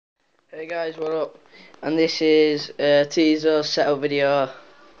Hey guys, what up? And this is a teaser setup video.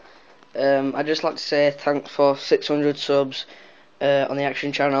 I'd just like to say thanks for 600 subs on the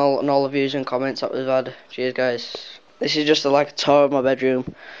Action channel and all the views and comments that we've had. Cheers, guys. This is just like a tour of my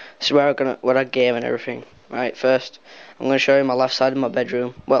bedroom. This is where I game and everything. Right, first I'm going to show you my left side of my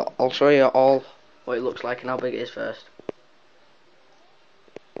bedroom. Well, I'll show you all what it looks like and how big it is first.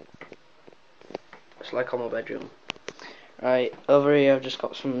 It's like on my bedroom. Right, over here I've just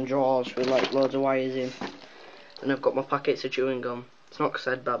got some drawers with like loads of wires in. And I've got my packets of chewing gum. It's not because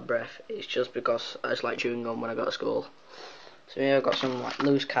I had bad breath, it's just because I just like chewing gum when I go to school. So here I've got some like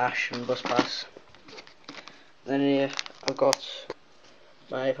loose cash and bus pass. Then here I've got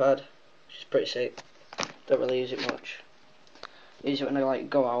my iPad, which is pretty sick. Don't really use it much. Use it when I like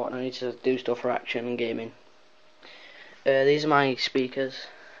go out and I need to do stuff for Action and gaming. These are my speakers.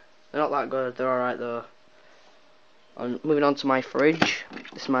 They're not that good, they're alright though. Moving on to my fridge.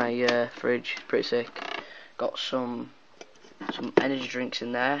 This is my fridge, pretty sick. Got some energy drinks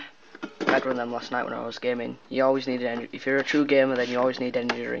in there. I had one of them last night when I was gaming. You always need energy. If you're a true gamer, then you always need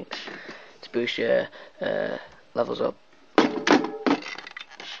energy drinks to boost your levels up.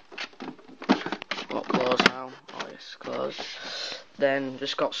 Not closed now. Oh yes, closed. Then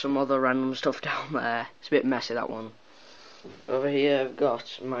just got some other random stuff down there. It's a bit messy, that one. Over here I've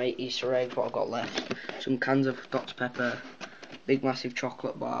got my Easter eggs, what I've got left. Some cans of Dr Pepper, big massive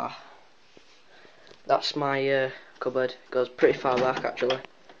chocolate bar. That's my cupboard. It goes pretty far back actually.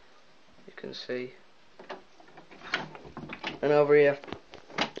 You can see. And over here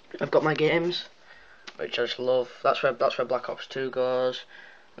I've got my games, which I just love. That's where Black Ops 2 goes.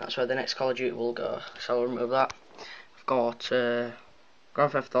 That's where the next Call of Duty will go. So I'll remove that. I've got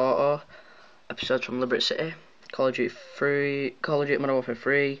Grand Theft Auto, episodes from Liberty City, Call of Duty 3, Call of Duty Modern Warfare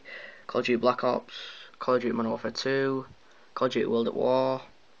 3, Call of Duty Black Ops, Call of Duty Modern Warfare 2, Call of Duty World at War,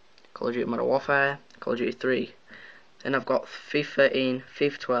 Call of Duty Modern Warfare, Call of Duty 3. Then I've got FIFA 13,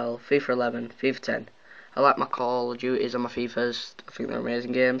 FIFA 12, FIFA 11, FIFA 10. I like my Call of Duties and my FIFAs. I think they're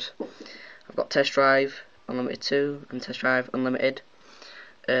amazing games. I've got Test Drive Unlimited 2 and Test Drive Unlimited.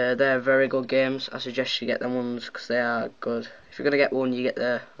 They're very good games. I suggest you get them ones because they are good. If you're going to get one, you get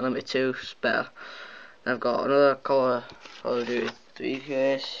the Unlimited 2, it's better. Then I've got another Call of Duty 3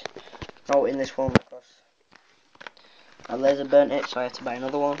 case. Not in this one because I laser burnt it, so I had to buy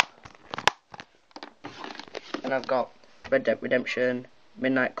another one. And I've got Red Dead Redemption,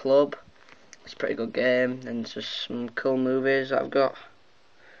 Midnight Club. It's a pretty good game. And just some cool movies that I've got.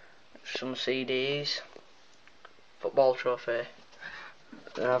 Some CDs. Football trophy.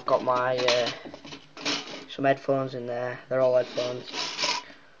 And I've got my some headphones in there. They're all headphones.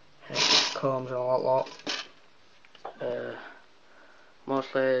 Combs and all that lot.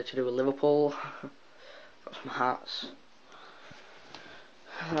 Mostly to do with Liverpool. Got some hats.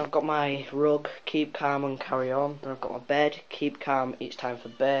 And I've got my rug, keep calm and carry on. Then I've got my bed, keep calm, it's time for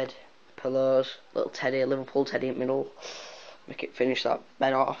bed. Pillows, little teddy, Liverpool teddy in the middle. Make it finish that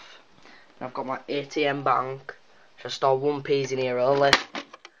bed off. And I've got my ATM bank. So I store 1p's in here only.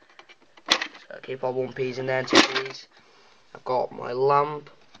 So I keep all 1p's in there and 2p's. I've got my lamp.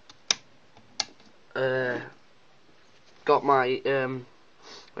 Got my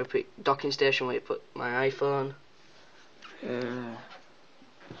docking station where you put my iPhone.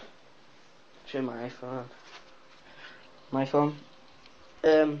 Show my iPhone. My phone.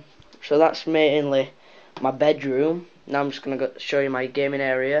 So that's mainly my bedroom. Now I'm just gonna show you my gaming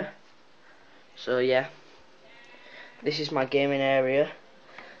area. So yeah, this is my gaming area.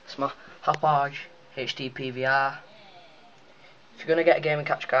 It's my Hopage HD PVR. If you're gonna get a gaming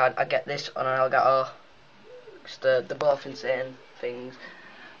capture card, I get this on an Elgato. Cause they're both insane things.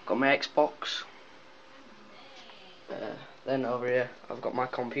 Got my Xbox. Then over here I've got my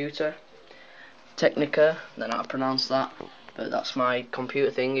computer. Technica, don't know how to pronounce that, but that's my computer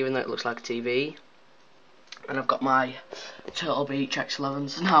thing, even though it looks like a TV. And I've got my Turtle Beach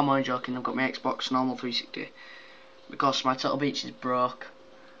X11s. No, I'm only joking. I've got my Xbox normal 360 because my Turtle Beach is broke,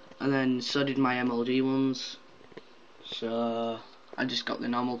 and then so did my MLG ones. So I just got the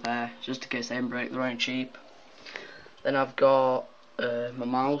normal pair just in case they break. They're only cheap. Then I've got my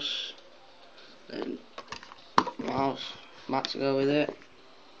mouse, then mat to go with it.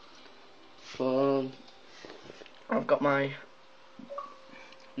 Phone. I've got my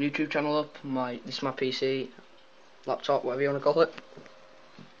YouTube channel up. This is my PC, laptop, whatever you want to call it.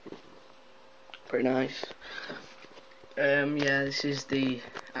 Pretty nice. Yeah, this is the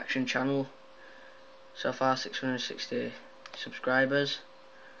Action channel. So far 660 subscribers.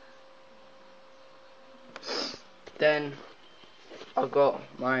 Then I've got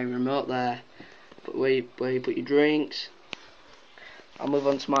my remote there, where you put your drinks. I'll move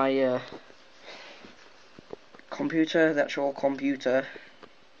on to my computer. The actual computer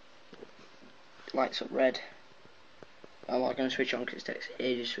lights up red. I'm not going to switch on because it takes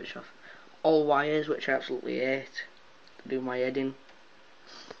ages to switch off. All wires, which I absolutely hate to do my editing.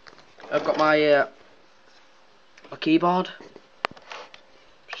 I've got my keyboard,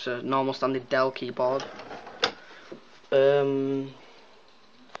 just a normal standard Dell keyboard. And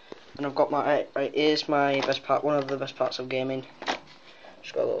I've got my here's my best part, one of the best parts of gaming.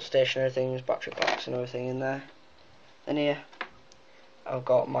 Just got little stationary things, battery packs and everything in there. Then here I've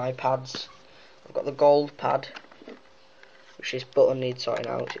got my pads. I've got the gold pad, which this button needs sorting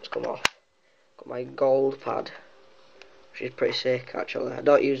out, it's come off. Got my gold pad, which is pretty sick actually. I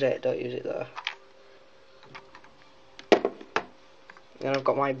don't use it though. Then I've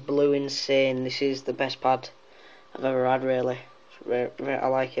got my blue Insane. This is the best pad I've ever had, really. I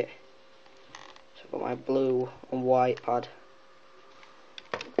like it. So I've got my blue and white pad.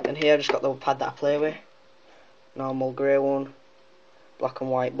 And here I just got the pad that I play with. Normal grey one. Black and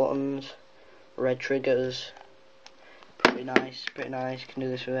white buttons. Red triggers. Pretty nice, can do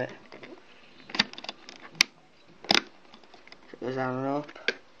this with it. It goes down and up.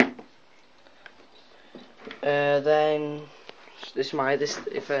 Then this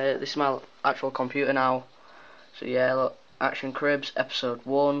is my actual computer now. So yeah, look, Action Cribs episode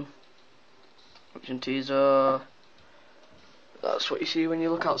 1. Action teaser. That's what you see when you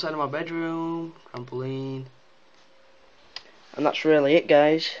look outside of my bedroom. Trampoline. And that's really it,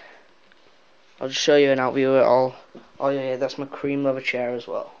 guys. I'll just show you an out view of it all. Oh yeah, that's my cream leather chair as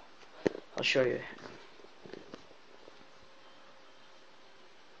well. I'll show you.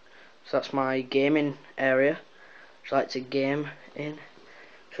 So that's my gaming area, which I like to game in.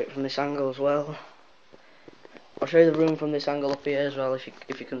 Straight from this angle as well. I'll show you the room from this angle up here as well, if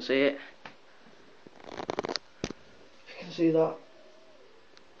you can see it. If you can see that.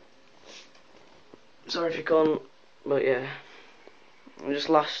 Sorry if you can't, but yeah. And just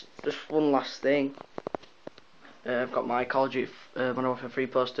one last thing. I've got my Call of Duty Modern Warfare 3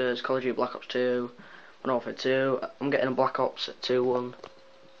 posters, Call of Duty Black Ops 2, Modern Warfare 2. I'm getting a Black Ops 2 one.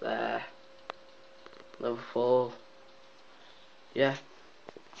 There. Level 4. Yeah.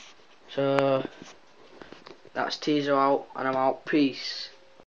 So that's teaser out, and I'm out. Peace.